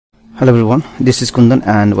Hello everyone, this is Kundan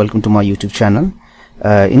and welcome to my YouTube channel.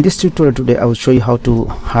 In this tutorial today I will show you how to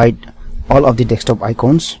hide all of the desktop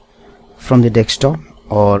icons from the desktop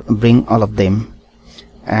or bring all of them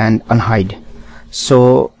and unhide.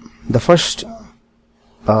 So the first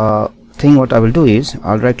thing what I will do is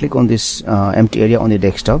I'll right click on this empty area on the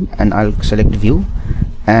desktop and I'll select view,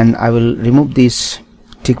 and I will remove this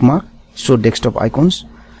tick mark, show desktop icons.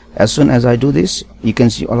 As soon as I do this, you can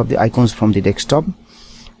see all of the icons from the desktop.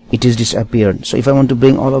 It is disappeared. So if I want to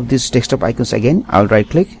bring all of these desktop icons again, I'll right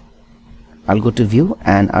click, I'll go to view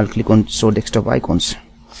and I'll click on show desktop icons,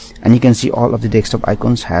 and you can see all of the desktop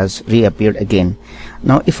icons has reappeared again.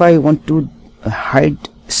 Now if I want to hide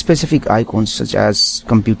specific icons such as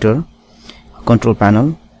computer, control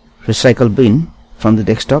panel, recycle bin from the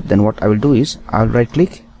desktop, then what I will do is I'll right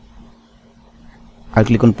click, I'll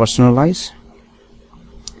click on personalize.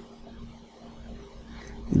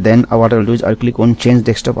 Then what I will do is I'll click on change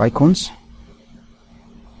desktop icons.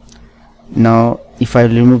 Now if I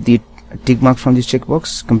remove the tick mark from this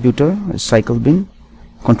checkbox, computer, recycle bin,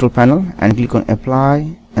 control panel, and click on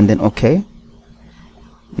apply and then OK.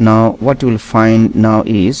 Now what you will find now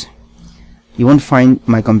is you won't find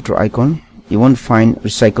my computer icon, you won't find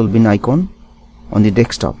recycle bin icon on the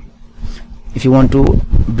desktop. If you want to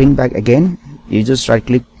bring back again, you just right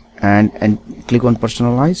click and click on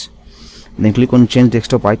personalize, then click on change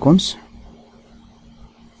desktop icons.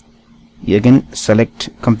 You again select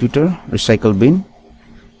computer, recycle bin,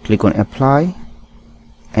 click on apply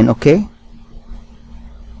and OK.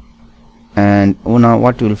 And now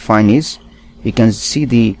what you will find is you can see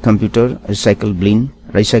the computer, recycle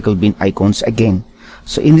bin icons again.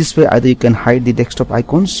 So in this way either you can hide the desktop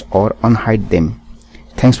icons or unhide them.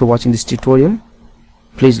 Thanks for watching this tutorial.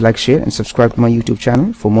 Please like, share and subscribe to my YouTube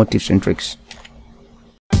channel for more tips and tricks.